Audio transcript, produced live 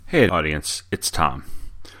Hey audience, it's Tom.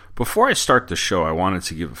 Before I start the show, I wanted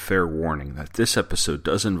to give a fair warning that this episode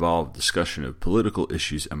does involve discussion of political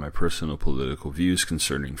issues and my personal political views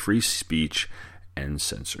concerning free speech and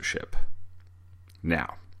censorship.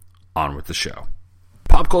 Now, on with the show.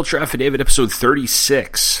 Pop Culture Affidavit, episode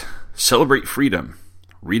 36. Celebrate Freedom.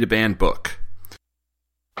 Read a banned book.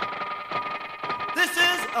 This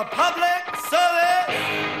is a public service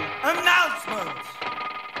announcement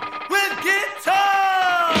with guitar.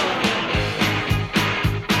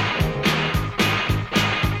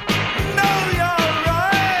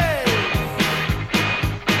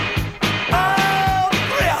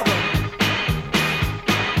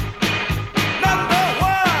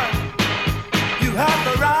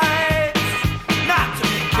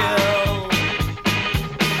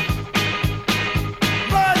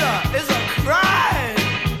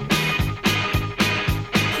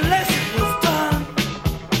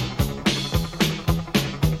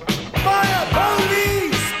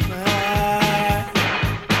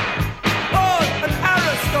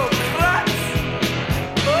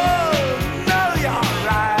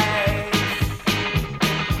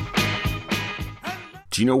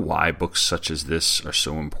 Do you know why books such as this are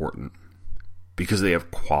so important? Because they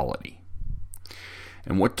have quality.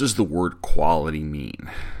 And what does the word quality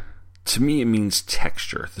mean? To me, it means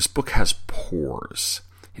texture. This book has pores.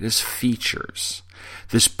 It has features.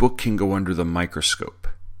 This book can go under the microscope.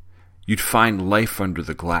 You'd find life under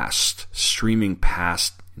the glass, streaming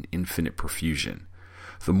past in infinite profusion.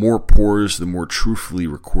 The more pores, the more truthfully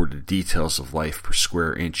recorded details of life per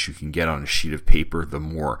square inch you can get on a sheet of paper, the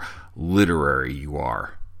more literary you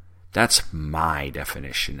are. That's my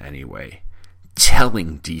definition anyway.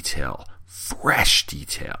 Telling detail, fresh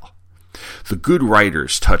detail. The good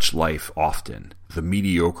writers touch life often. The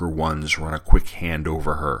mediocre ones run a quick hand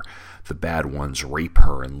over her. The bad ones rape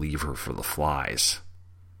her and leave her for the flies.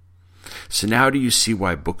 So now do you see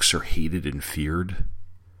why books are hated and feared?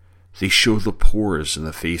 They show the pores in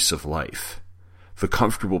the face of life. The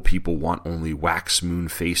comfortable people want only wax moon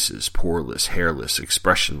faces, poreless, hairless,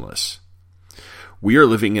 expressionless. We are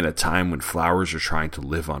living in a time when flowers are trying to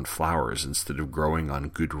live on flowers instead of growing on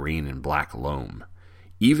good rain and black loam.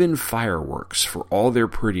 Even fireworks, for all their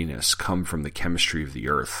prettiness, come from the chemistry of the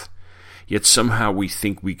earth. Yet somehow we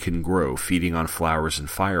think we can grow feeding on flowers and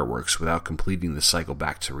fireworks without completing the cycle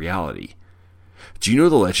back to reality. Do you know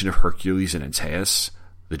the legend of Hercules and Antaeus?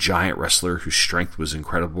 The giant wrestler whose strength was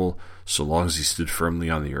incredible so long as he stood firmly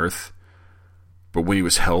on the earth. But when he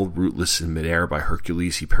was held rootless in midair by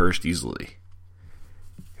Hercules, he perished easily.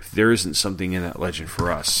 If there isn't something in that legend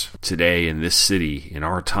for us, today in this city, in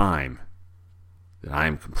our time, then I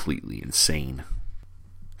am completely insane.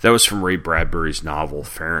 That was from Ray Bradbury's novel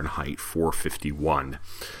Fahrenheit 451,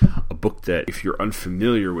 a book that, if you're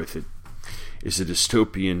unfamiliar with it, is a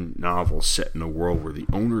dystopian novel set in a world where the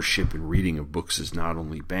ownership and reading of books is not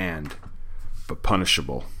only banned, but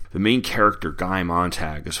punishable. The main character, Guy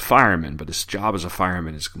Montag, is a fireman, but his job as a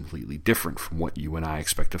fireman is completely different from what you and I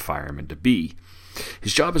expect a fireman to be.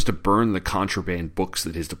 His job is to burn the contraband books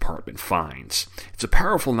that his department finds. It's a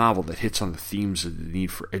powerful novel that hits on the themes of the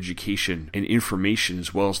need for education and information,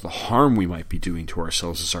 as well as the harm we might be doing to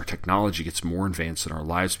ourselves as our technology gets more advanced and our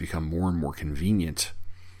lives become more and more convenient.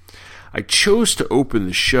 I chose to open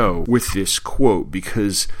the show with this quote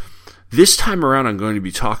because this time around I'm going to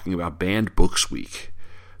be talking about Banned Books Week,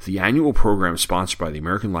 the annual program sponsored by the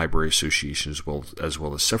American Library Association as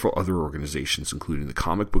well as several other organizations, including the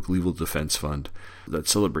Comic Book Legal Defense Fund, that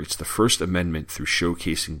celebrates the First Amendment through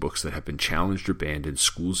showcasing books that have been challenged or banned in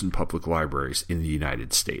schools and public libraries in the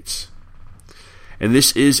United States. And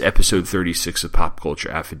this is episode 36 of Pop Culture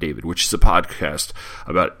Affidavit, which is a podcast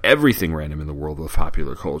about everything random in the world of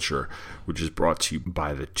popular culture, which is brought to you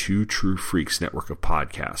by the Two True Freaks network of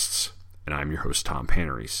podcasts. And I'm your host, Tom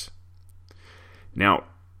Panarese. Now,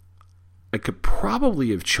 I could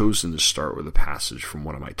probably have chosen to start with a passage from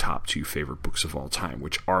one of my top two favorite books of all time,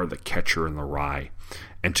 which are The Catcher in the Rye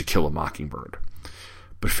and To Kill a Mockingbird.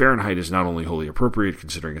 But Fahrenheit is not only wholly appropriate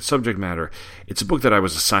considering its subject matter, it's a book that I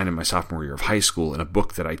was assigned in my sophomore year of high school and a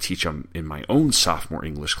book that I teach in my own sophomore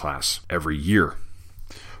English class every year.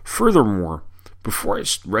 Furthermore, before I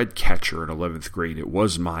read Catcher in 11th grade, it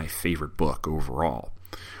was my favorite book overall.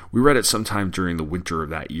 We read it sometime during the winter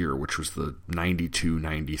of that year, which was the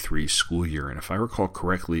 92-93 school year, and if I recall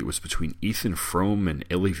correctly, it was between Ethan Frome and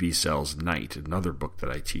Elie Wiesel's Night, another book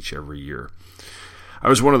that I teach every year. I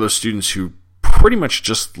was one of those students who pretty much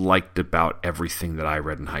just liked about everything that I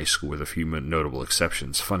read in high school, with a few notable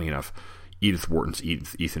exceptions. Funny enough, Edith Wharton's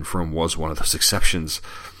Ethan Frome was one of those exceptions.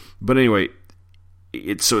 But anyway,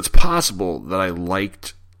 it's possible that I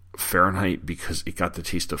liked Fahrenheit because it got the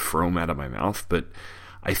taste of Frome out of my mouth, but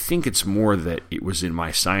I think it's more that it was in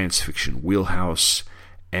my science fiction wheelhouse,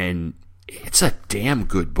 and it's a damn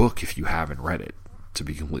good book if you haven't read it, to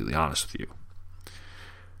be completely honest with you.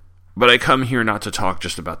 But I come here not to talk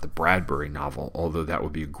just about the Bradbury novel, although that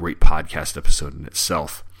would be a great podcast episode in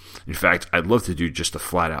itself. In fact, I'd love to do just a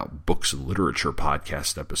flat-out books and literature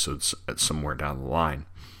podcast episodes at somewhere down the line.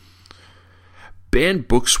 Banned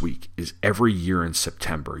Books Week is every year in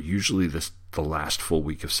September, usually the last full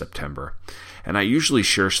week of September. And I usually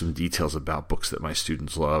share some details about books that my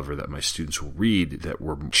students love or that my students will read that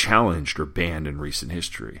were challenged or banned in recent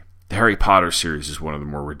history. The Harry Potter series is one of the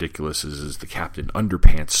more ridiculous, as is the Captain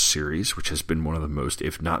Underpants series, which has been one of the most,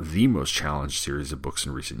 if not the most challenged series of books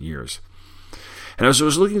in recent years. And as I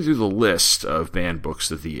was looking through the list of banned books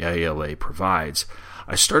that the ALA provides,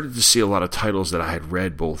 I started to see a lot of titles that I had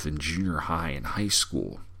read both in junior high and high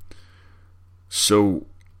school. So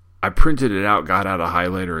I printed it out, got out a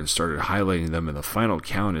highlighter, and started highlighting them, and the final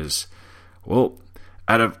count is, well,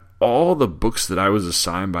 out of all the books that I was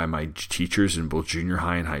assigned by my teachers in both junior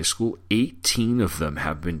high and high school, 18 of them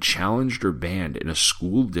have been challenged or banned in a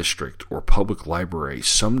school district or public library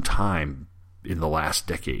sometime in the last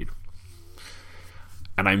decade.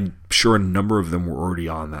 And I'm sure a number of them were already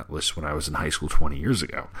on that list when I was in high school 20 years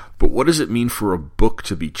ago. But what does it mean for a book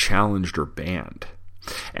to be challenged or banned?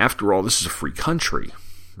 After all, this is a free country,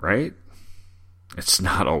 right? It's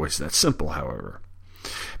not always that simple, however.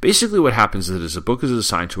 Basically what happens is a book is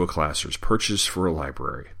assigned to a class or is purchased for a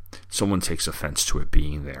library. Someone takes offense to it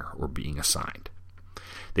being there or being assigned.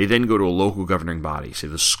 They then go to a local governing body, say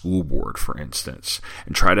the school board, for instance,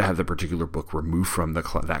 and try to have the particular book removed from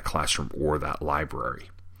that classroom or that library.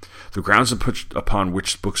 The grounds upon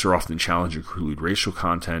which books are often challenged include racial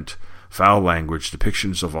content, foul language,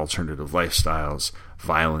 depictions of alternative lifestyles,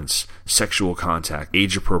 violence, sexual contact,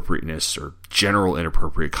 age appropriateness, or general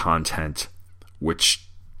inappropriate content, which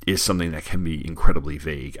is something that can be incredibly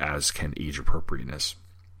vague, as can age appropriateness.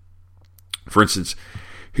 For instance,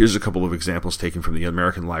 here's a couple of examples taken from the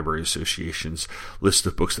American Library Association's list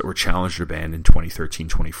of books that were challenged or banned in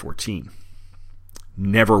 2013-2014.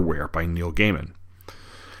 Neverwhere by Neil Gaiman.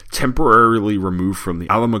 Temporarily removed from the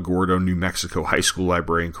Alamogordo, New Mexico High School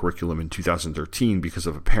Library and curriculum in 2013 because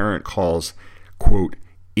of a parent calls, quote,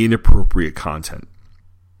 inappropriate content.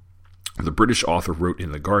 The British author wrote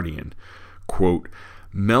in The Guardian, quote,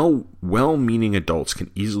 well-meaning adults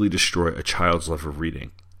can easily destroy a child's love of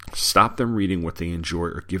reading. Stop them reading what they enjoy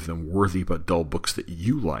or give them worthy but dull books that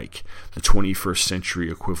you like, the 21st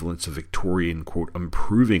century equivalents of Victorian, quote,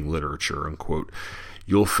 improving literature, unquote.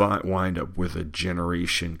 You'll wind up with a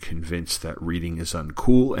generation convinced that reading is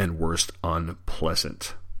uncool and, worst,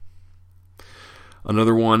 unpleasant.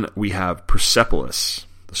 Another one, we have Persepolis,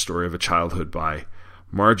 the story of a childhood by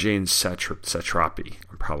Marjane Satrapi.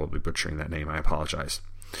 I'm probably butchering that name, I apologize.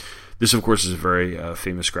 This, of course, is a very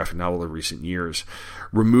famous graphic novel of recent years,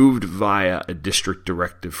 removed via a district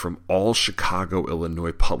directive from all Chicago,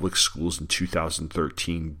 Illinois public schools in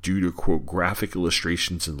 2013 due to, quote, graphic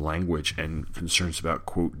illustrations and language and concerns about,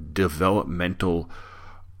 quote, developmental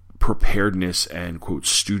preparedness and, quote,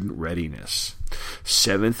 student readiness.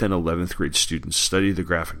 7th and 11th grade students study the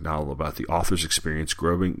graphic novel about the author's experience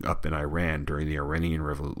growing up in Iran during the Iranian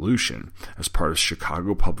Revolution as part of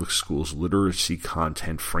Chicago Public Schools' literacy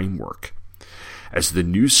content framework. As the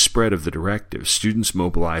news spread of the directive, students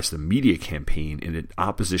mobilized a media campaign in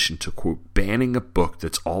opposition to, quote, banning a book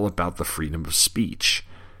that's all about the freedom of speech.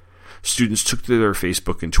 Students took to their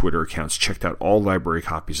Facebook and Twitter accounts, checked out all library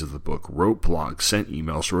copies of the book, wrote blogs, sent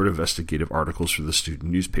emails, wrote investigative articles for the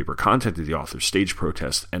student newspaper, contacted the author, staged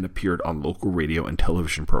protests, and appeared on local radio and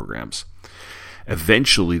television programs.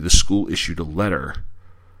 Eventually, the school issued a letter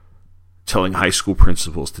telling high school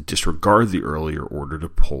principals to disregard the earlier order to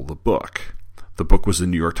pull the book. The book was the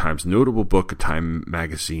New York Times notable book, a Time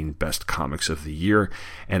Magazine Best Comics of the Year,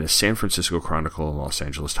 and a San Francisco Chronicle and Los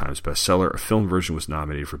Angeles Times bestseller. A film version was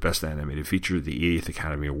nominated for Best Animated Feature at the 80th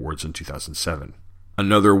Academy Awards in 2007.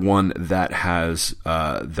 Another one that has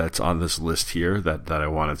that's on this list here that I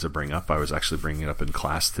wanted to bring up, I was actually bringing it up in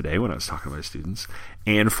class today when I was talking to my students,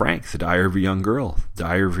 Anne Frank, The Diary of a Young Girl,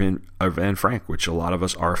 Diary of Anne Frank, which a lot of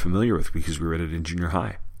us are familiar with because we read it in junior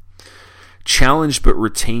high. Challenged but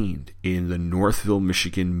retained in the Northville,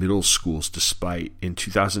 Michigan middle schools in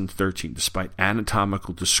 2013, despite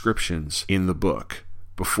anatomical descriptions in the book.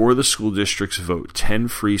 Before the school district's vote, 10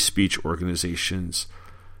 free speech organizations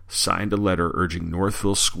signed a letter urging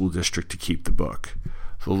Northville School District to keep the book.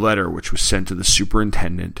 The letter, which was sent to the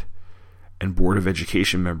superintendent and Board of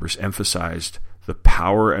Education members, emphasized the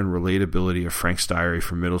power and relatability of Frank's diary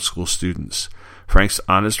for middle school students, Frank's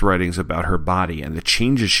honest writings about her body and the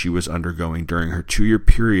changes she was undergoing during her 2-year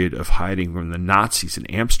period of hiding from the Nazis in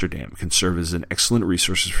Amsterdam can serve as an excellent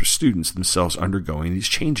resource for students themselves undergoing these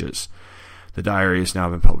changes. The diary has now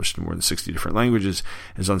been published in more than 60 different languages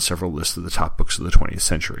and is on several lists of the top books of the 20th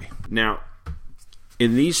century. Now,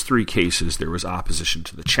 in these 3 cases, there was opposition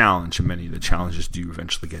to the challenge, and many of the challenges do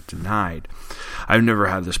eventually get denied. I've never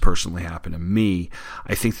had this personally happen to me.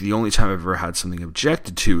 I think the only time I've ever had something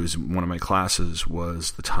objected to is in one of my classes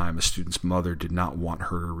was the time a student's mother did not want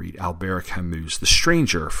her to read Albert Camus' The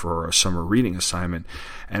Stranger for a summer reading assignment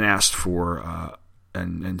and asked for,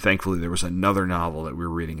 and thankfully there was another novel that we were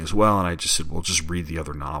reading as well, and I just said, well, just read the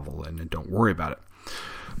other novel and don't worry about it.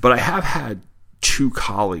 But I have had 2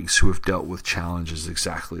 colleagues who have dealt with challenges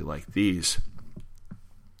exactly like these.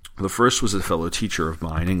 The first was a fellow teacher of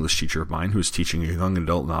mine, English teacher of mine, who was teaching a young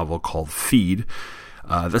adult novel called Feed.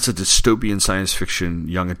 That's a dystopian science fiction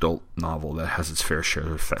young adult novel that has its fair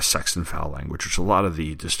share of sex and foul language, which a lot of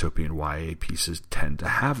the dystopian YA pieces tend to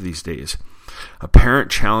have these days. A parent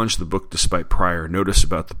challenged the book despite prior notice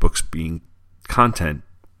about the book's being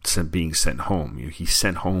sent home. He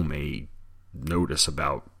sent home a notice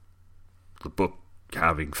about the book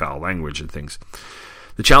having foul language and things.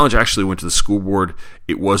 The challenge actually went to the school board.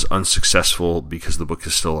 It was unsuccessful because the book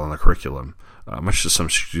is still on the curriculum. Much to some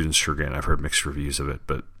students' chagrin, I've heard mixed reviews of it,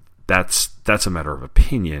 but that's a matter of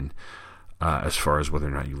opinion as far as whether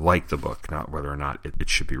or not you like the book, not whether or not it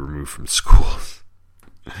should be removed from schools.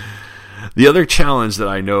 The other challenge that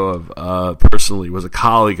I know of personally was a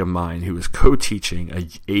colleague of mine who was co-teaching an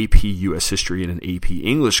AP U.S. History and an AP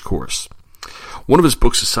English course. One of his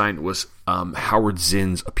books assigned was Howard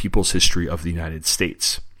Zinn's A People's History of the United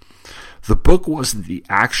States. The book wasn't the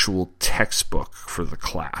actual textbook for the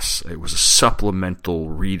class. It was a supplemental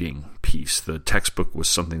reading piece. The textbook was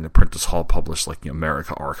something that Prentice Hall published, like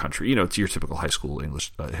America, Our Country. It's your typical high school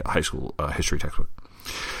history textbook.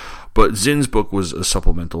 But Zinn's book was a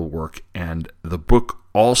supplemental work, and the book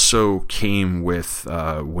also came with,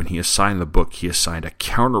 when he assigned the book, he assigned a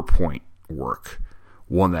counterpoint work,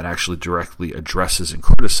 one that actually directly addresses and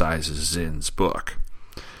criticizes Zinn's book.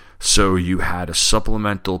 So you had a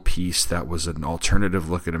supplemental piece that was an alternative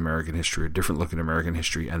look at American history, a different look at American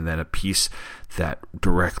history, and then a piece that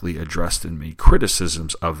directly addressed and made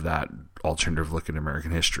criticisms of that alternative look at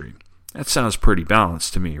American history. That sounds pretty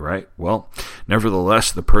balanced to me, right? Well,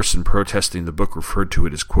 nevertheless, the person protesting the book referred to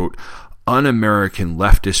it as, quote, un-American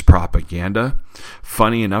leftist propaganda.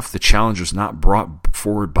 Funny enough, the challenge was not brought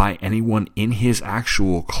forward by anyone in his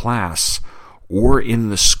actual class or in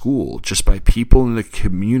the school, just by people in the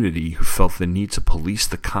community who felt the need to police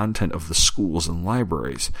the content of the schools and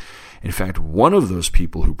libraries. In fact, one of those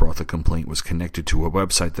people who brought the complaint was connected to a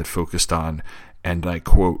website that focused on, and I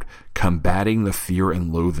quote, combating the fear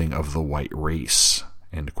and loathing of the white race,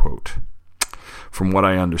 end quote. From what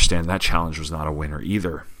I understand, that challenge was not a winner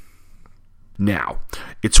either. Now,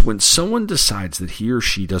 it's when someone decides that he or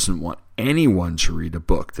she doesn't want anyone to read a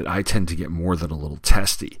book that I tend to get more than a little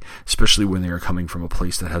testy, especially when they are coming from a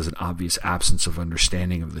place that has an obvious absence of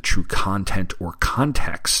understanding of the true content or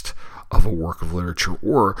context of a work of literature,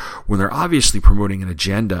 or when they're obviously promoting an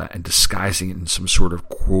agenda and disguising it in some sort of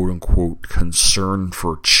quote-unquote concern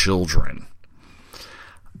for children.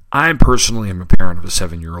 I personally am a parent of a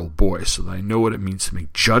 7-year-old boy, so that I know what it means to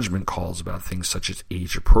make judgment calls about things such as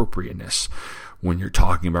age appropriateness when you're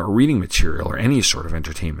talking about reading material or any sort of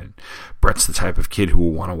entertainment. Brett's the type of kid who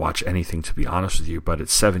will want to watch anything, to be honest with you, but at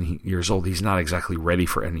 7 years old, he's not exactly ready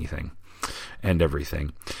for anything and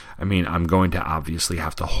everything. I mean, I'm going to obviously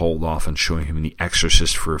have to hold off on showing him The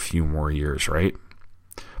Exorcist for a few more years, right?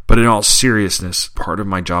 But in all seriousness, part of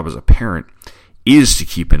my job as a parent is to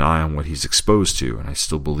keep an eye on what he's exposed to, and I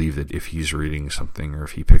still believe that if he's reading something or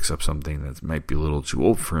if he picks up something that might be a little too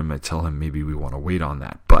old for him, I tell him maybe we want to wait on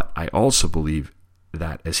that. But I also believe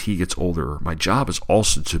that as he gets older, my job is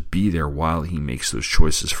also to be there while he makes those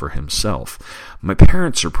choices for himself. My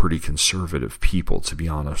parents are pretty conservative people, to be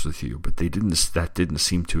honest with you, but that didn't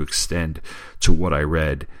seem to extend to what I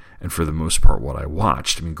read and for the most part what I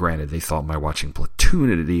watched. I mean, granted, they thought my watching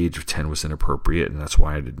Platoon at the age of 10 was inappropriate, and that's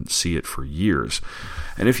why I didn't see it for years.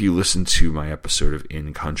 And if you listen to my episode of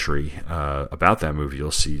In Country about that movie,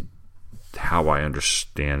 you'll see how I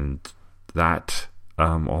understand that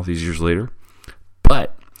all these years later.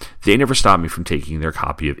 But they never stopped me from taking their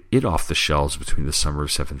copy of It off the shelves between the summer of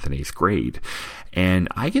 7th and 8th grade. And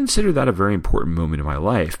I consider that a very important moment in my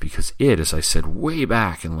life because It, as I said way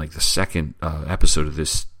back in like the second episode of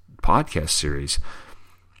this podcast series,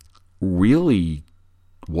 really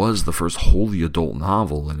was the first wholly adult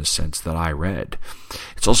novel, in a sense, that I read.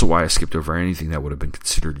 It's also why I skipped over anything that would have been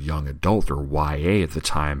considered young adult or YA at the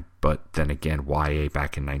time, but then again, YA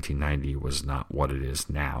back in 1990 was not what it is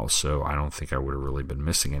now, so I don't think I would have really been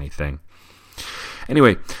missing anything.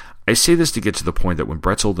 Anyway, I say this to get to the point that when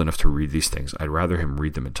Brett's old enough to read these things, I'd rather him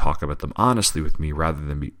read them and talk about them honestly with me rather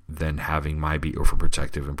than having my be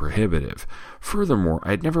overprotective and prohibitive. Furthermore,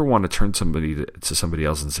 I'd never want to turn to somebody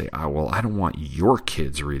else and say, well, I don't want your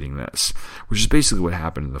kids reading this, which is basically what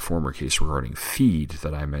happened in the former case regarding Feed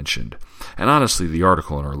that I mentioned. And honestly, the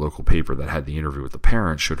article in our local paper that had the interview with the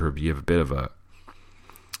parents showed her be a bit of a,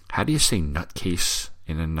 how do you say nutcase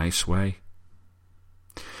in a nice way?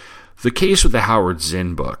 The case with the Howard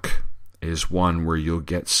Zinn book is one where you've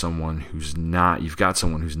got someone who's not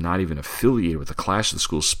even affiliated with the class of the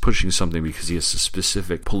schools pushing something because he has a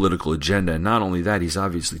specific political agenda. And not only that, he's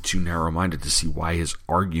obviously too narrow-minded to see why his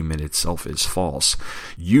argument itself is false.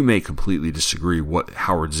 You may completely disagree what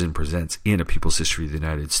Howard Zinn presents in A People's History of the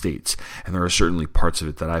United States. And there are certainly parts of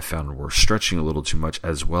it that I found were stretching a little too much,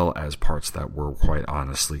 as well as parts that were quite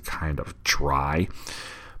honestly kind of dry.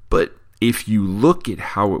 But if you look at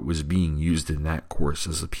how it was being used in that course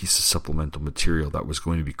as a piece of supplemental material that was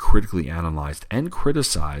going to be critically analyzed and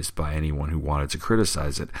criticized by anyone who wanted to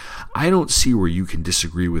criticize it, I don't see where you can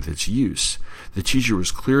disagree with its use. The teacher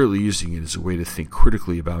was clearly using it as a way to think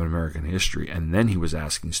critically about American history, and then he was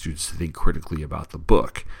asking students to think critically about the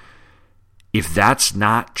book. If that's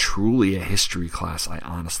not truly a history class, I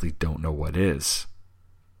honestly don't know what is.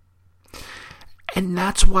 And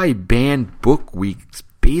that's why Banned Book Week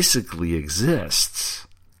basically exists.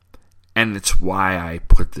 And it's why I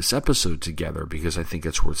put this episode together, because I think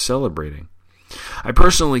it's worth celebrating. I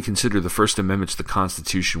personally consider the First Amendment to the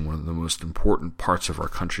Constitution one of the most important parts of our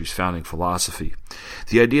country's founding philosophy.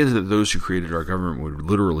 The idea that those who created our government would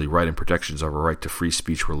literally write in protections of a right to free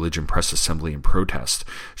speech, religion, press, assembly, and protest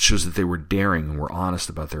shows that they were daring and were honest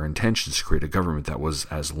about their intentions to create a government that was,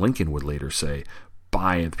 as Lincoln would later say,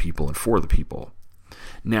 by the people and for the people.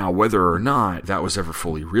 Now, whether or not that was ever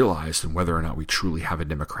fully realized and whether or not we truly have a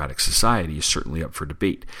democratic society is certainly up for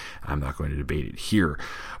debate. I'm not going to debate it here.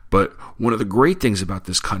 But one of the great things about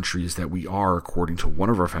this country is that we are, according to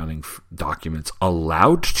one of our founding documents,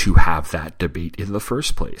 allowed to have that debate in the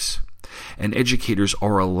first place. And educators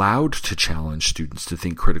are allowed to challenge students to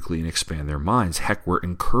think critically and expand their minds. Heck, we're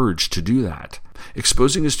encouraged to do that.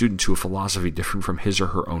 Exposing a student to a philosophy different from his or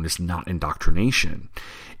her own is not indoctrination.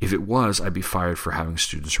 If it was, I'd be fired for having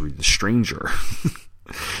students read The Stranger.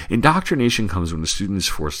 Indoctrination comes when a student is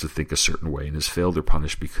forced to think a certain way and is failed or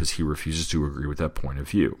punished because he refuses to agree with that point of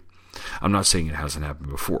view. I'm not saying it hasn't happened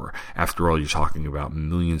before. After all, you're talking about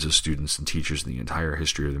millions of students and teachers in the entire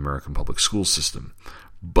history of the American public school system.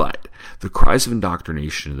 But the cries of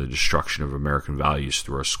indoctrination and the destruction of American values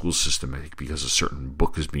through our school system, I think because a certain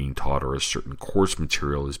book is being taught or a certain course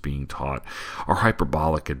material is being taught, are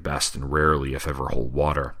hyperbolic at best and rarely, if ever, hold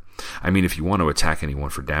water. I mean, if you want to attack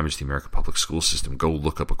anyone for damage to the American public school system, go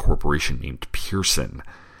look up a corporation named Pearson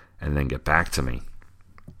and then get back to me.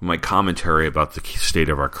 My commentary about the state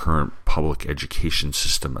of our current public education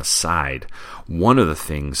system aside, one of the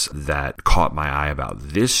things that caught my eye about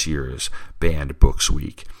this year's Banned Books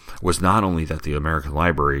Week was not only that the American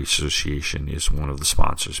Library Association is one of the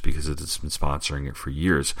sponsors, because it has been sponsoring it for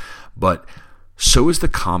years, but so is the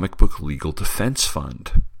Comic Book Legal Defense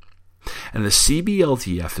Fund. And the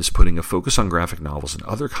CBLDF is putting a focus on graphic novels and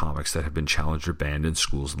other comics that have been challenged or banned in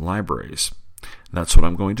schools and libraries. And that's what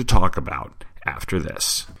I'm going to talk about after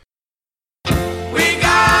this. We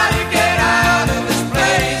gotta get out of this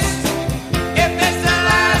place. If it's the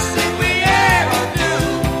last thing we ever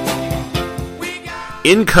do.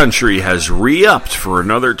 In Country has re-upped for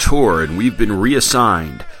another tour, and we've been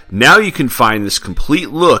reassigned. Now you can find this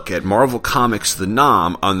complete look at Marvel Comics The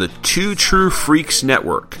Nom on the Two True Freaks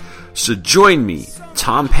Network. So join me,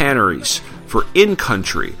 Tom Paneris, for In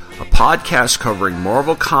Country, a podcast covering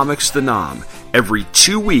Marvel Comics The Nom, every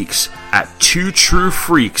 2 weeks at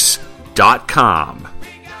twotruefreaks.com.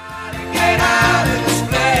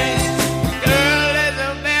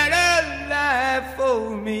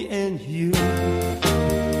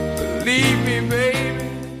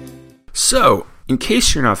 So, in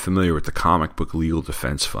case you're not familiar with the Comic Book Legal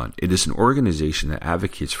Defense Fund, it is an organization that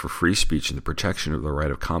advocates for free speech and the protection of the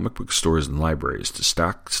right of comic book stores and libraries to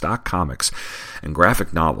stock comics and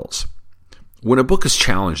graphic novels. When a book is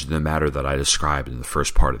challenged in the matter that I described in the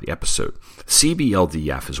first part of the episode,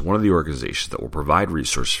 CBLDF is one of the organizations that will provide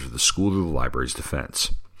resources for the school or the library's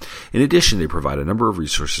defense. In addition, they provide a number of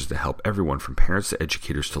resources to help everyone from parents to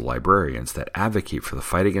educators to librarians that advocate for the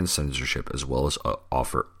fight against censorship, as well as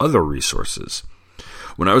offer other resources.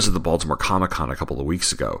 When I was at the Baltimore Comic-Con a couple of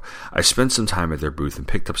weeks ago, I spent some time at their booth and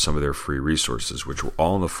picked up some of their free resources, which were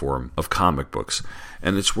all in the form of comic books,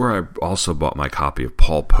 and it's where I also bought my copy of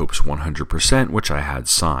Paul Pope's 100%, which I had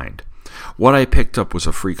signed. What I picked up was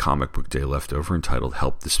a free comic book day leftover entitled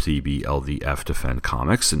Help the CBLDF Defend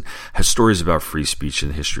Comics, and has stories about free speech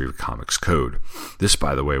and the history of comics code. This,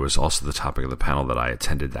 by the way, was also the topic of the panel that I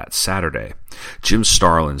attended that Saturday. Jim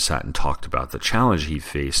Starlin sat and talked about the challenge he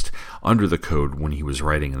faced under the code when he was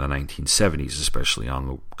writing in the 1970s, especially on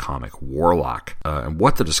the comic Warlock. And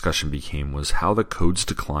what the discussion became was how the code's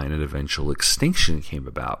decline and eventual extinction came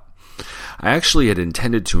about. I actually had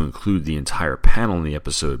intended to include the entire panel in the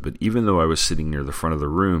episode, but even though I was sitting near the front of the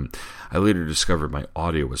room, I later discovered my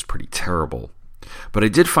audio was pretty terrible. But I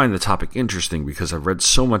did find the topic interesting because I've read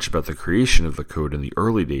so much about the creation of the code in the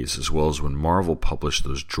early days, as well as when Marvel published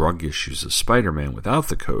those drug issues of Spider-Man without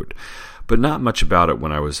the code, but not much about it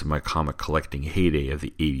when I was in my comic collecting heyday of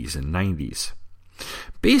the 80s and 90s.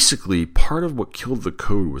 Basically, part of what killed the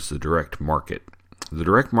code was the direct market. The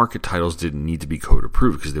direct market titles didn't need to be code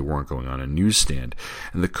approved because they weren't going on a newsstand,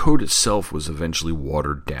 and the code itself was eventually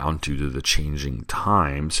watered down due to the changing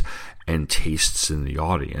times and tastes in the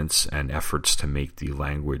audience and efforts to make the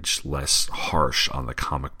language less harsh on the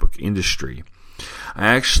comic book industry. I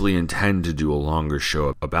actually intend to do a longer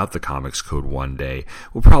show about the comics code one day.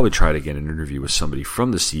 We'll probably try to get an interview with somebody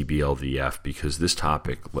from the CBLDF because this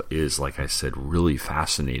topic is, like I said, really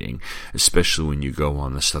fascinating, especially when you go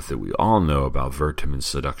on the stuff that we all know about Vertimon's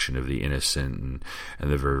seduction of the innocent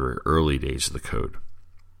and the very, very early days of the code.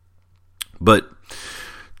 But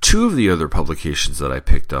two of the other publications that I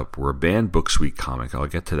picked up were a Banned Books Week comic. I'll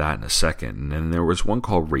get to that in a second. And then there was one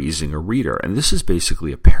called Raising a Reader. And this is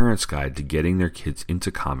basically a parent's guide to getting their kids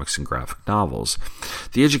into comics and graphic novels,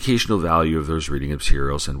 the educational value of those reading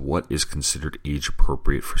materials, and what is considered age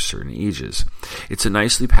appropriate for certain ages. It's a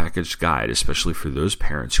nicely packaged guide, especially for those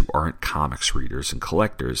parents who aren't comics readers and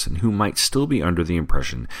collectors and who might still be under the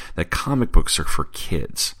impression that comic books are for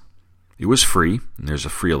kids. It was free, and there's a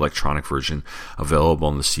free electronic version available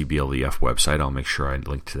on the CBLDF website. I'll make sure I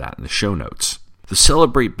link to that in the show notes. The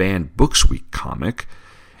Celebrate Banned Books Week comic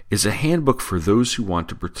is a handbook for those who want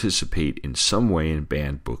to participate in some way in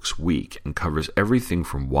Banned Books Week and covers everything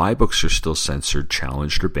from why books are still censored,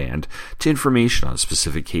 challenged, or banned to information on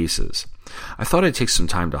specific cases. I thought I'd take some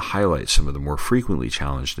time to highlight some of the more frequently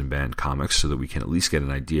challenged and banned comics so that we can at least get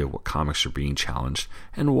an idea of what comics are being challenged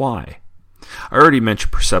and why. I already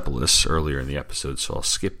mentioned Persepolis earlier in the episode, so I'll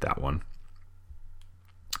skip that one.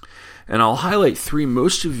 And I'll highlight three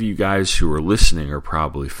most of you guys who are listening are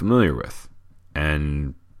probably familiar with.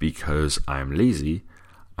 And because I'm lazy,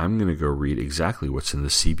 I'm going to go read exactly what's in the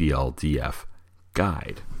CBLDF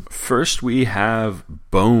guide. First, we have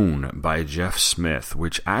Bone by Jeff Smith,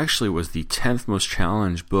 which actually was the 10th most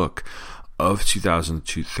challenged book of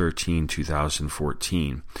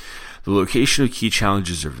 2013-2014. The location of key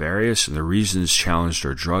challenges are various, and the reasons challenged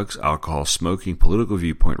are drugs, alcohol, smoking, political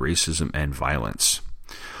viewpoint, racism, and violence.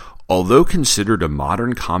 Although considered a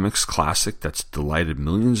modern comics classic that's delighted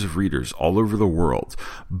millions of readers all over the world,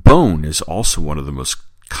 Bone is also one of the most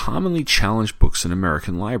commonly challenged books in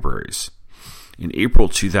American libraries. In April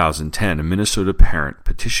 2010, a Minnesota parent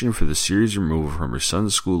petitioned for the series removal from her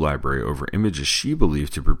son's school library over images she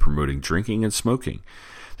believed to be promoting drinking and smoking.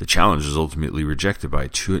 The challenge was ultimately rejected by a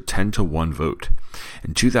 10-1 vote.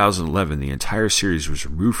 In 2011, the entire series was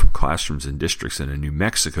removed from classrooms and districts in a New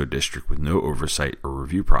Mexico district with no oversight or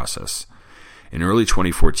review process. In early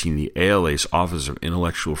 2014, the ALA's Office of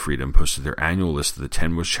Intellectual Freedom posted their annual list of the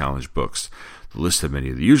 10 most challenged books. The list had many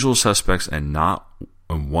of the usual suspects and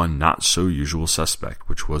one not-so-usual suspect,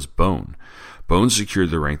 which was Bone. Bone secured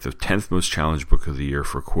the rank of 10th most challenged book of the year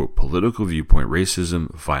for, quote, political viewpoint, racism,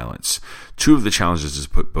 violence. Two of the challenges to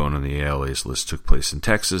put Bone on the ALA's list took place in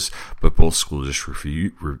Texas, but both school districts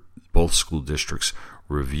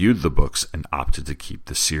reviewed the books and opted to keep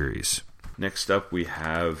the series. Next up, we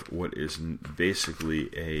have what is basically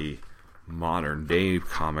a modern-day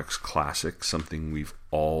comics classic, something we've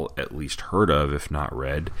all at least heard of, if not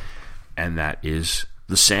read, and that is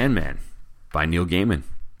The Sandman by Neil Gaiman.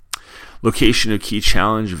 Location of key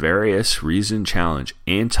challenge, various, reason challenge,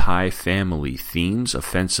 anti-family themes,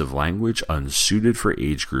 offensive language, unsuited for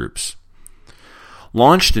age groups.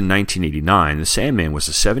 Launched in 1989, The Sandman was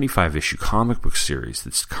a 75-issue comic book series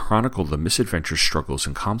that chronicled the misadventures, struggles,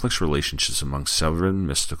 and complex relationships among 7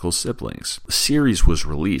 mystical siblings. The series was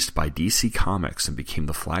released by DC Comics and became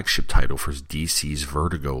the flagship title for DC's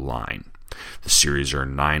Vertigo line. The series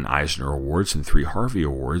earned 9 Eisner Awards and 3 Harvey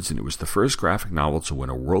Awards, and it was the first graphic novel to win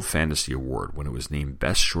a World Fantasy Award when it was named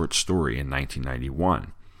Best Short Story in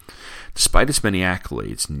 1991. Despite its many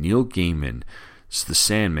accolades, Neil Gaiman's The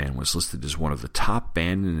Sandman was listed as one of the top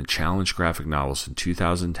banned and challenged graphic novels in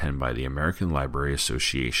 2010 by the American Library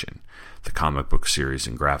Association. The comic book series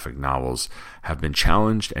and graphic novels have been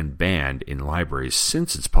challenged and banned in libraries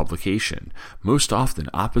since its publication. Most often,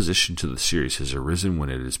 opposition to the series has arisen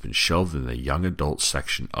when it has been shelved in the young adult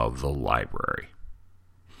section of the library.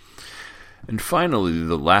 And finally,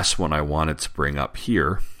 the last one I wanted to bring up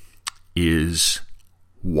here is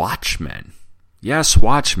Watchmen. Yes,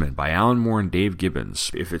 Watchmen by Alan Moore and Dave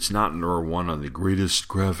Gibbons. If it's not number one on the greatest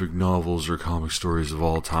graphic novels or comic stories of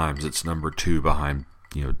all times, it's number two behind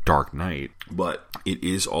Dark Knight, but it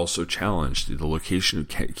is also challenged. The location of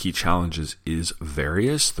key challenges is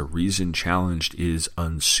various. The reason challenged is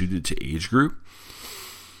unsuited to age group.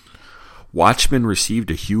 Watchmen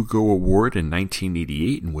received a Hugo Award in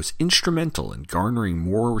 1988 and was instrumental in garnering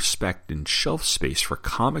more respect and shelf space for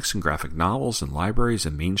comics and graphic novels in libraries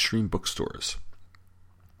and mainstream bookstores.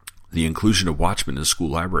 The inclusion of Watchmen in school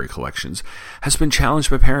library collections has been challenged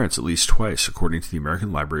by parents at least twice, according to the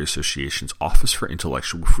American Library Association's Office for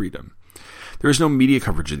Intellectual Freedom. There is no media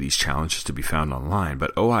coverage of these challenges to be found online,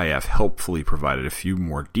 but OIF helpfully provided a few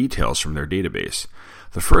more details from their database.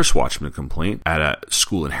 The first Watchmen complaint at a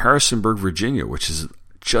school in Harrisonburg, Virginia, which is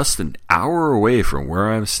just an hour away from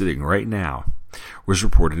where I'm sitting right now, was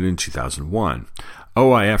reported in 2001.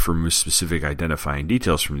 OIF removes specific identifying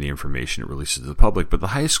details from the information it releases to the public, but the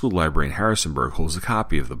high school library in Harrisonburg holds a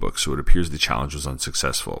copy of the book, so it appears the challenge was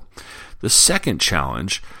unsuccessful. The second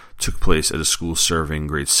challenge took place at a school serving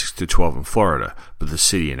grades 6 to 12 in Florida, but the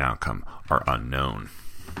city and outcome are unknown.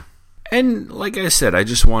 And like I said, I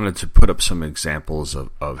just wanted to put up some examples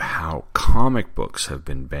of how comic books have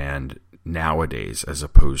been banned nowadays as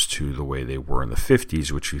opposed to the way they were in the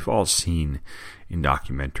 50s, which we've all seen in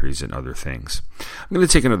documentaries and other things. I'm going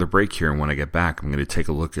to take another break here, and when I get back, I'm going to take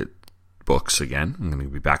a look at books again. I'm going to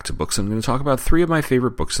be back to books. I'm going to talk about 3 of my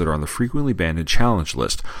favorite books that are on the frequently banned and challenged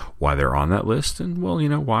list, why they're on that list, and, well,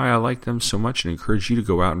 why I like them so much and encourage you to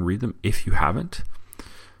go out and read them if you haven't.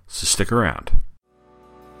 So stick around.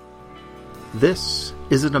 This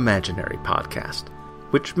is an imaginary podcast,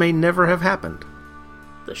 which may never have happened.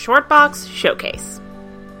 The Shortbox Showcase.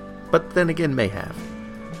 But then again may have.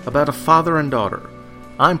 About a father and daughter.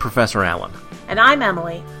 I'm Professor Allen. And I'm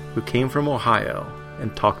Emily. Who came from Ohio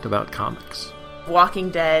and talked about comics. Walking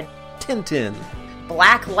Dead. Tintin.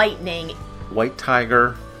 Black Lightning. White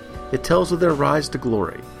Tiger. It tells of their rise to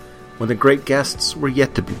glory, when the great guests were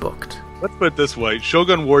yet to be booked. Let's put it this way,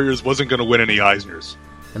 Shogun Warriors wasn't going to win any Eisners.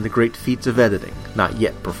 And the great feats of editing not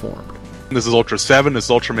yet performed. This is Ultra 7, this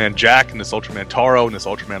is Ultraman Jack, and this Ultraman Taro, and this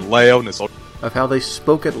Ultraman Leo, and this of how they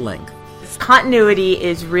spoke at length. This continuity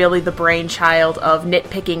is really the brainchild of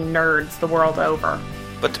nitpicking nerds the world over.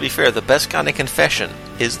 But to be fair, the best kind of confession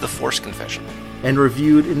is the Force confession. And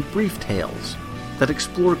reviewed in brief tales that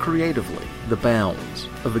explore creatively the bounds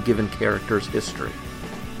of a given character's history.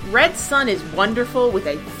 Red Sun is wonderful with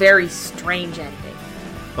a very strange ending.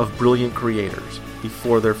 Of brilliant creators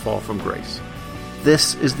before their fall from grace.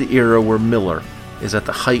 This is the era where Miller is at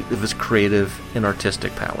the height of his creative and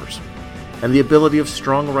artistic powers, and the ability of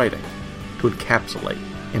strong writing to encapsulate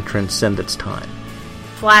and transcend its time.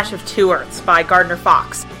 Flash of Two Earths by Gardner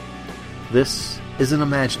Fox. This is an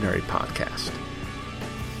imaginary podcast.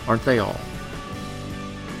 Aren't they all?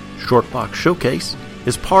 Shortbox Showcase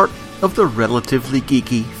is part of the Relatively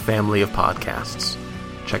Geeky family of podcasts.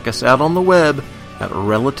 Check us out on the web at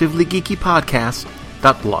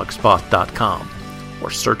relativelygeekypodcast.blogspot.com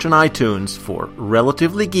or search in iTunes for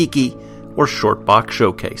Relatively Geeky or Shortbox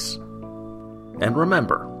Showcase. And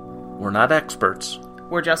remember, we're not experts.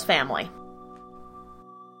 We're just family.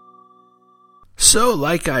 So,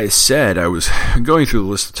 like I said, I was going through the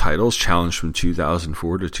list of titles challenged from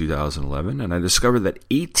 2004 to 2011, and I discovered that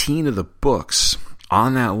 18 of the books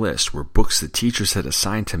on that list were books that teachers had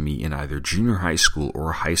assigned to me in either junior high school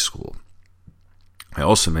or high school. I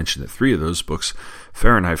also mentioned that 3 of those books,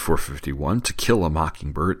 Fahrenheit 451, To Kill a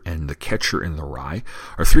Mockingbird, and The Catcher in the Rye,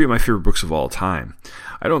 are 3 of my favorite books of all time.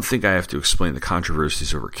 I don't think I have to explain the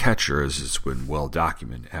controversies over Catcher, as it's been well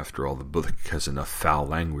documented. After all, the book has enough foul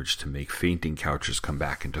language to make fainting couches come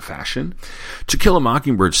back into fashion. To Kill a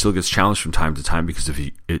Mockingbird still gets challenged from time to time because of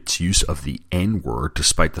its use of the N-word,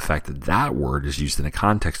 despite the fact that that word is used in a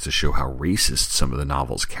context to show how racist some of the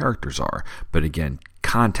novel's characters are. But again,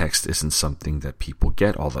 context isn't something that people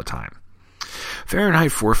get all the time.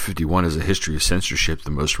 Fahrenheit 451 is a history of censorship,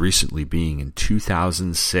 the most recently being in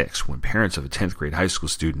 2006, when parents of a 10th grade high school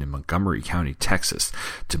student in Montgomery County, Texas,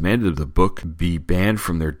 demanded the book be banned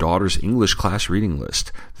from their daughter's English class reading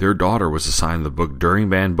list. Their daughter was assigned the book during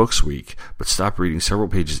Banned Books Week, but stopped reading several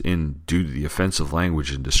pages in due to the offensive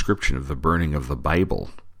language and description of the burning of the Bible.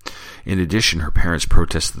 In addition, her parents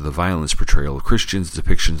protested the violence portrayal of Christians,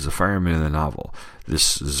 depictions of firemen in the novel.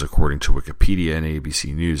 This is according to Wikipedia and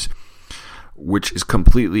ABC News, which is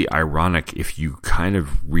completely ironic if you kind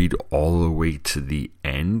of read all the way to the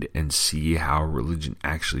end and see how religion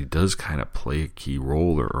actually does kind of play a key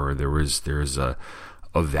role, or there is a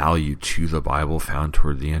value to the Bible found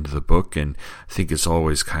toward the end of the book. And I think it's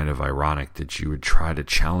always kind of ironic that you would try to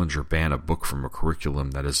challenge or ban a book from a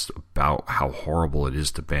curriculum that is about how horrible it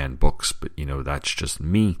is to ban books, but that's just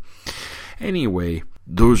me. Anyway,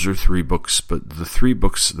 those are 3 books, but the 3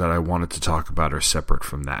 books that I wanted to talk about are separate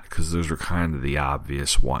from that, because those are kind of the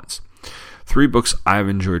obvious ones. 3 books I've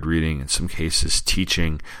enjoyed reading, in some cases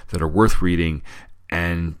teaching, that are worth reading,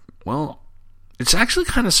 and, well, it's actually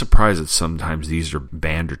kind of surprised that sometimes these are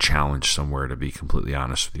banned or challenged somewhere, to be completely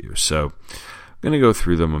honest with you. So I'm going to go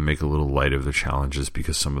through them and make a little light of the challenges,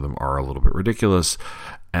 because some of them are a little bit ridiculous.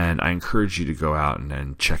 And I encourage you to go out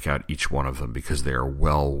and check out each one of them, because they are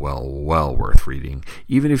well worth reading.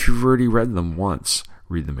 Even if you've already read them once,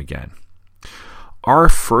 read them again. Our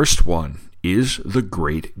first one is The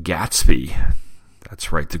Great Gatsby.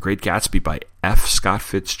 That's right, The Great Gatsby by F. Scott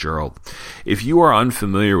Fitzgerald. If you are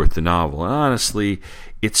unfamiliar with the novel, honestly,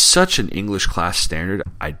 it's such an English class standard,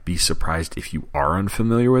 I'd be surprised if you are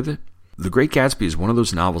unfamiliar with it. The Great Gatsby is one of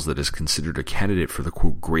those novels that is considered a candidate for the,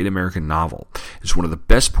 quote, Great American Novel. It's one of the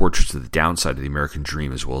best portraits of the downside of the American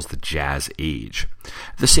dream, as well as the Jazz Age.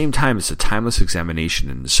 At the same time, it's a timeless examination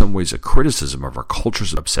and in some ways a criticism of our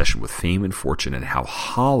culture's obsession with fame and fortune and how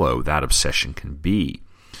hollow that obsession can be.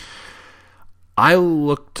 I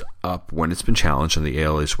looked up when it's been challenged on the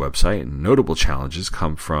ALA's website, and notable challenges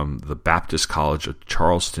come from the Baptist College of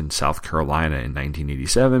Charleston, South Carolina in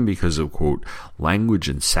 1987 because of, quote, language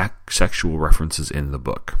and sexual references in the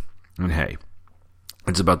book. And hey,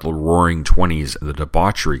 it's about the Roaring Twenties, the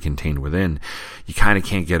debauchery contained within. You kind of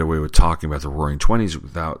can't get away with talking about the Roaring Twenties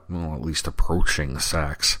without, well, at least approaching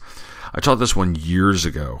sex. I taught this one years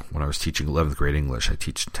ago when I was teaching 11th grade English. I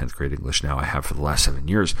teach 10th grade English now. I have for the last 7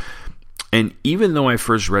 years. And even though I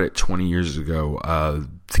first read it 20 years ago,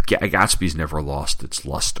 Gatsby's never lost its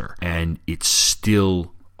luster, and it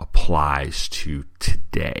still applies to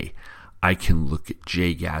today. I can look at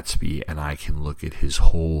Jay Gatsby, and I can look at his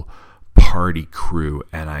whole party crew,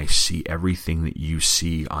 and I see everything that you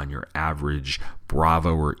see on your average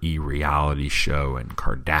Bravo or E reality show and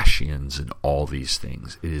Kardashians and all these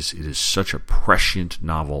things. It is such a prescient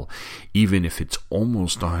novel, even if it's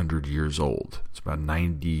almost 100 years old. It's about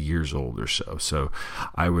 90 years old or so. So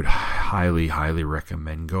I would highly, highly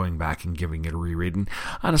recommend going back and giving it a reread. And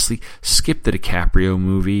honestly, skip the DiCaprio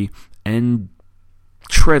movie and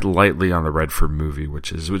tread lightly on the Redford movie,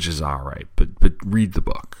 which is all right. But read the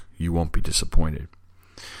book. You won't be disappointed.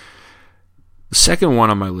 The second one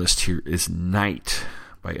on my list here is Night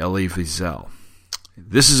by Elie Wiesel.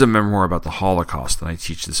 This is a memoir about the Holocaust, and I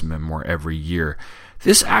teach this memoir every year.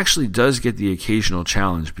 This actually does get the occasional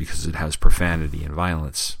challenge because it has profanity and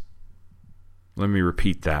violence. Let me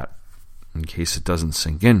repeat that in case it doesn't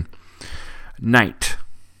sink in. Night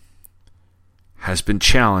has been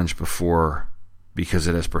challenged before because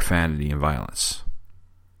it has profanity and violence.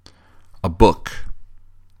 A book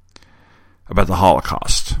about the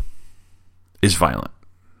Holocaust is violent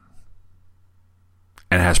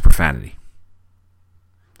and has profanity.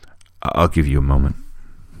 I'll give you a moment.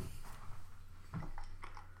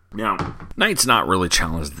 Now, Night's not really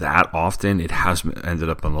challenged that often. It has ended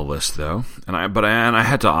up on the list, though, and I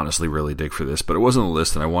had to honestly really dig for this, but it wasn't on the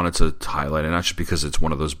list, and I wanted to highlight it, not just because it's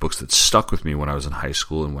one of those books that stuck with me when I was in high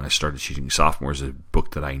school and when I started teaching sophomores, a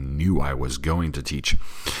book that I knew I was going to teach.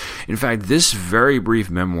 In fact, this very brief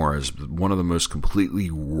memoir is one of the most completely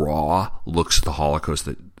raw looks at the Holocaust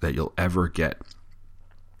that you'll ever get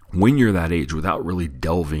when you're that age, without really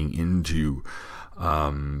delving into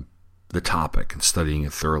the topic and studying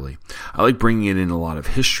it thoroughly. I like bringing in a lot of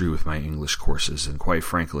history with my English courses, and quite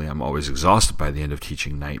frankly, I'm always exhausted by the end of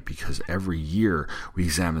teaching Night because every year we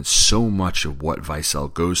examine so much of what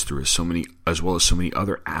Wiesel goes through, as well as so many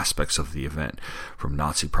other aspects of the event, from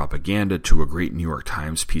Nazi propaganda to a great New York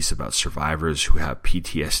Times piece about survivors who have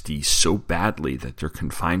PTSD so badly that they're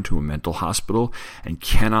confined to a mental hospital and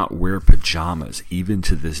cannot wear pajamas even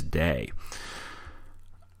to this day.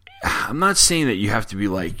 I'm not saying that you have to be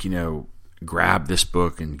like, grab this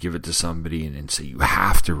book and give it to somebody and say, you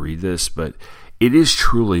have to read this, but it is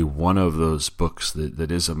truly one of those books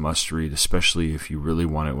that is a must-read, especially if you really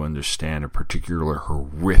want to understand a particular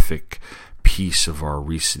horrific piece of our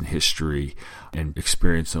recent history and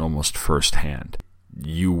experience it almost firsthand.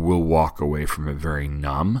 You will walk away from it very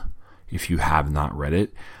numb if you have not read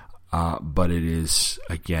it, but it is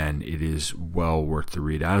well worth the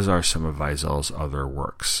read, as are some of Weisel's other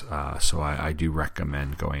works. So I do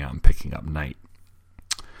recommend going out and picking up Night.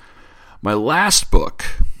 My last book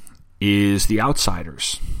is The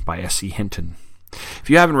Outsiders by S.E. Hinton. If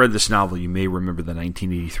you haven't read this novel, you may remember the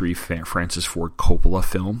 1983 Francis Ford Coppola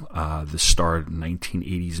film. This starred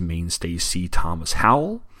 1980s mainstay C. Thomas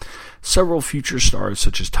Howell, several future stars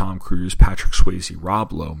such as Tom Cruise, Patrick Swayze,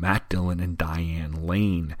 Rob Lowe, Matt Dillon, and Diane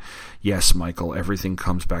Lane. Yes, Michael, everything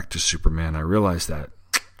comes back to Superman. I realize that.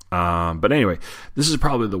 But anyway, this is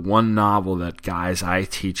probably the one novel that guys I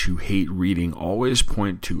teach who hate reading always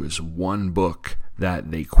point to as one book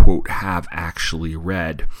that they, quote, have actually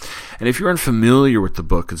read. And if you're unfamiliar with the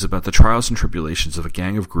book, it's about the trials and tribulations of a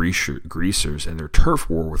gang of greasers and their turf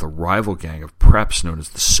war with a rival gang of preps known as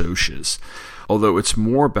the Socs. Although it's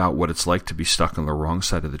more about what it's like to be stuck on the wrong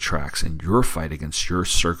side of the tracks and your fight against your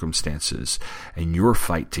circumstances and your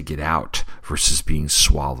fight to get out versus being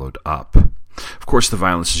swallowed up. Of course, the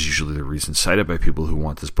violence is usually the reason cited by people who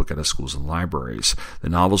want this book out of schools and libraries. The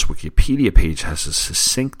novel's Wikipedia page has a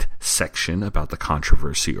succinct section about the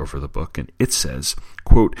controversy over the book, and it says,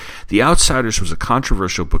 quote, "The Outsiders was a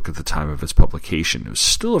controversial book at the time of its publication. It was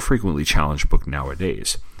still a frequently challenged book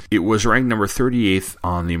nowadays. It was ranked number 38th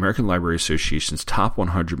on the American Library Association's top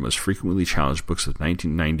 100 most frequently challenged books of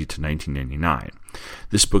 1990 to 1999.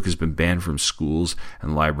 This book has been banned from schools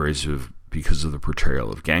and libraries because of the portrayal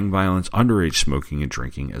of gang violence, underage smoking and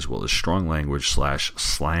drinking, as well as strong language /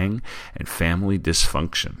 slang and family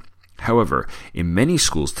dysfunction. However, in many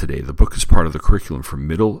schools today, the book is part of the curriculum for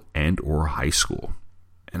middle and or high school."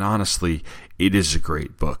 And honestly, it is a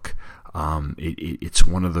great book. It's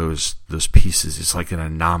one of those pieces. It's like an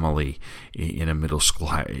anomaly in a middle school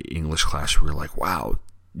English class where you're like, wow,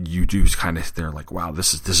 you do kind of, they're like, wow,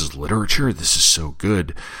 this is literature. This is so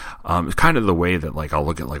good. It's kind of the way that like I'll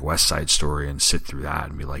look at like West Side Story and sit through that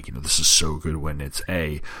and be like, this is so good when it's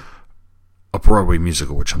a Broadway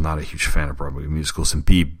musical, which I'm not a huge fan of Broadway musicals, and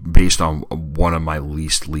B, based on one of my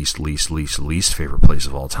least favorite plays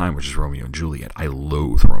of all time, which is Romeo and Juliet. I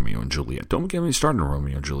loathe Romeo and Juliet. Don't get me started on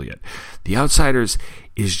Romeo and Juliet. The Outsiders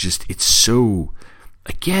is just, it's so,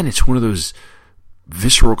 again, it's one of those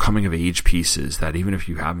visceral coming of age pieces that even if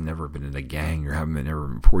you haven't never been in a gang or haven't been ever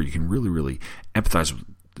before, you can really, really empathize with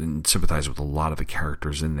and sympathize with a lot of the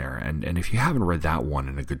characters in there. And if you haven't read that one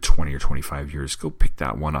in a good 20 or 25 years, go pick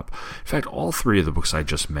that one up. In fact, all three of the books I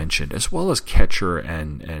just mentioned, as well as Catcher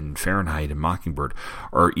and Fahrenheit and Mockingbird,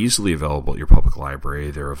 are easily available at your public library.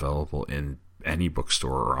 They're available in any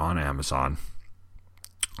bookstore or on Amazon.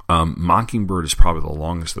 Mockingbird is probably the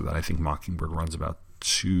longest of that. I think Mockingbird runs about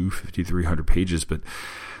 250-300 pages, but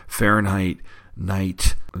Fahrenheit,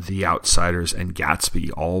 Night, The Outsiders, and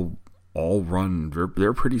Gatsby all run,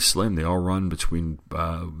 they're pretty slim. They all run between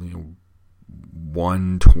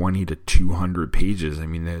 120 to 200 pages. I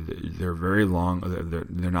mean, they're very long.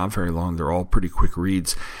 They're not very long. They're all pretty quick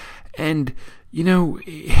reads. And,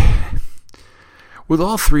 with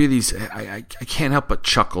all three of these, I can't help but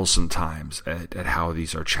chuckle sometimes at how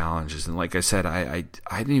these are challenges. And like I said, I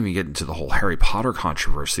didn't even get into the whole Harry Potter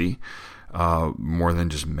controversy, more than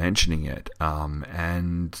just mentioning it.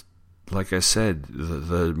 And like I said,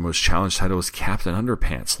 the most challenged title was Captain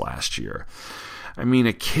Underpants last year. I mean,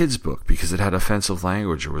 a kid's book because it had offensive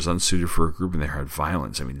language or was unsuited for a group and there had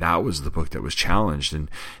violence. I mean, that was the book that was challenged.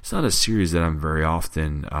 And it's not a series that I'm very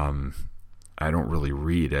often, I don't really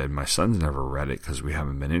read. And my son's never read it because we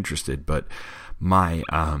haven't been interested. But my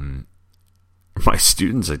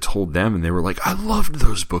students, I told them, and they were like, I loved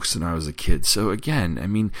those books when I was a kid. So again, I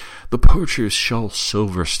mean, the poetry of Shel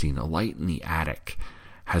Silverstein, A Light in the Attic,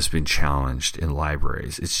 has been challenged in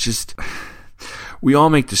libraries. It's just, we all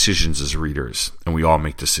make decisions as readers, and we all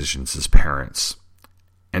make decisions as parents.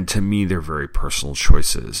 And to me, they're very personal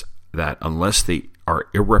choices that, unless they are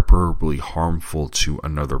irreparably harmful to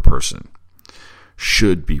another person,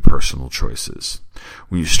 should be personal choices.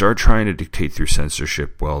 When you start trying to dictate through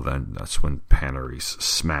censorship, well, then that's when panaries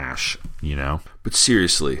smash, But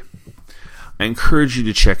seriously, I encourage you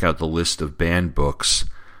to check out the list of banned books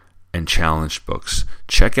and challenged books.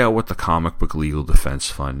 Check out what the Comic Book Legal Defense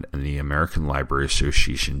Fund and the American Library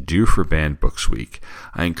Association do for Banned Books Week.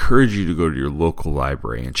 I encourage you to go to your local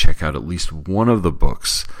library and check out at least one of the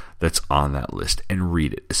books that's on that list and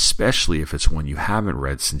read it, especially if it's one you haven't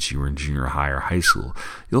read since you were in junior high or high school.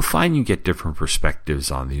 You'll find you get different perspectives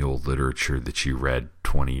on the old literature that you read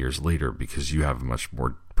 20 years later because you have a much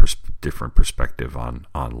more different perspective on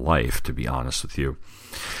life, to be honest with you.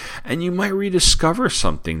 And you might rediscover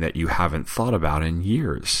something that you haven't thought about in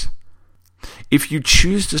years. If you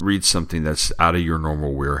choose to read something that's out of your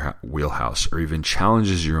normal wheelhouse or even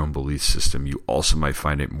challenges your own belief system, you also might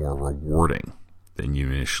find it more rewarding than you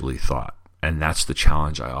initially thought. And that's the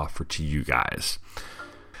challenge I offer to you guys.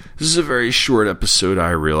 This is a very short episode, I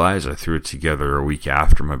realize. I threw it together a week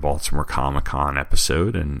after my Baltimore Comic-Con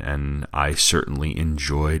episode, and I certainly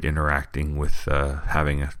enjoyed interacting with,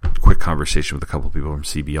 having a quick conversation with a couple of people from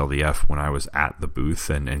CBLDF when I was at the booth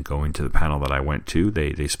and going to the panel that I went to.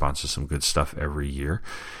 They sponsor some good stuff every year,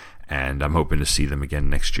 and I'm hoping to see them again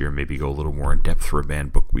next year, maybe go a little more in depth for a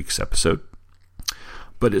Banned Book Weeks episode.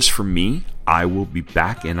 But as for me, I will be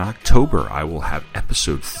back in October. I will have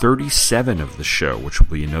episode 37 of the show, which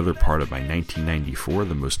will be another part of my 1994,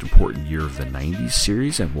 the most important year of the 90s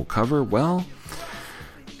series, and we'll cover, well,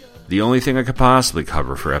 the only thing I could possibly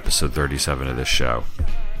cover for episode 37 of this show.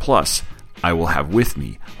 Plus, I will have with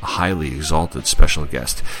me a highly exalted special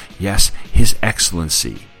guest. Yes, His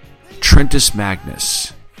Excellency, Trentus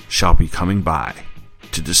Magnus, shall be coming by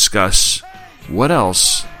to discuss what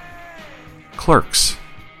else? Clerks.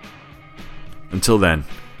 Until then,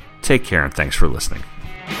 take care and thanks for listening.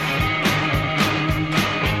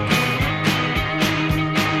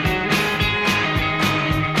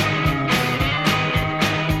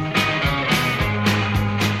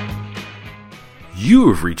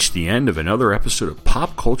 You have reached the end of another episode of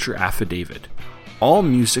Pop Culture Affidavit. All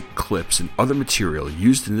music, clips, and other material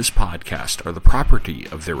used in this podcast are the property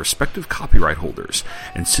of their respective copyright holders,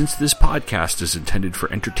 and since this podcast is intended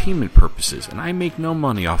for entertainment purposes and I make no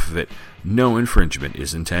money off of it, no infringement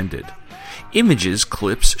is intended. Images,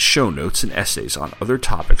 clips, show notes, and essays on other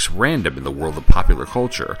topics random in the world of popular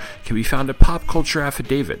culture can be found at Pop Culture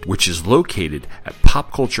Affidavit, which is located at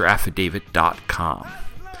popcultureaffidavit.com.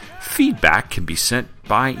 Feedback can be sent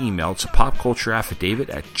by email to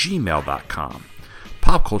popcultureaffidavit@gmail.com.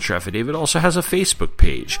 Pop Culture Affidavit also has a Facebook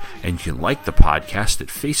page, and you can like the podcast at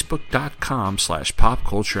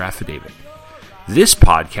facebook.com/popcultureaffidavit. This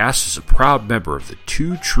podcast is a proud member of the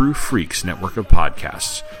Two True Freaks network of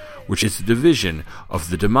podcasts, which is a division of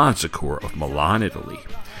the Demonzicore of Milan, Italy.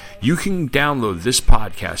 You can download this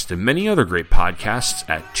podcast and many other great podcasts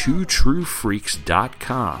at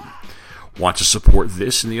twotruefreaks.com. Want to support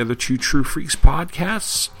this and the other Two True Freaks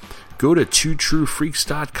podcasts? Go to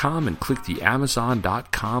twotruefreaks.com and click the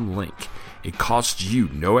amazon.com link. It costs you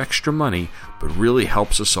no extra money, but really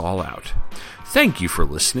helps us all out. Thank you for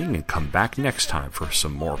listening, and come back next time for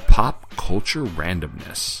some more pop culture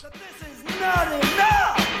randomness. This is not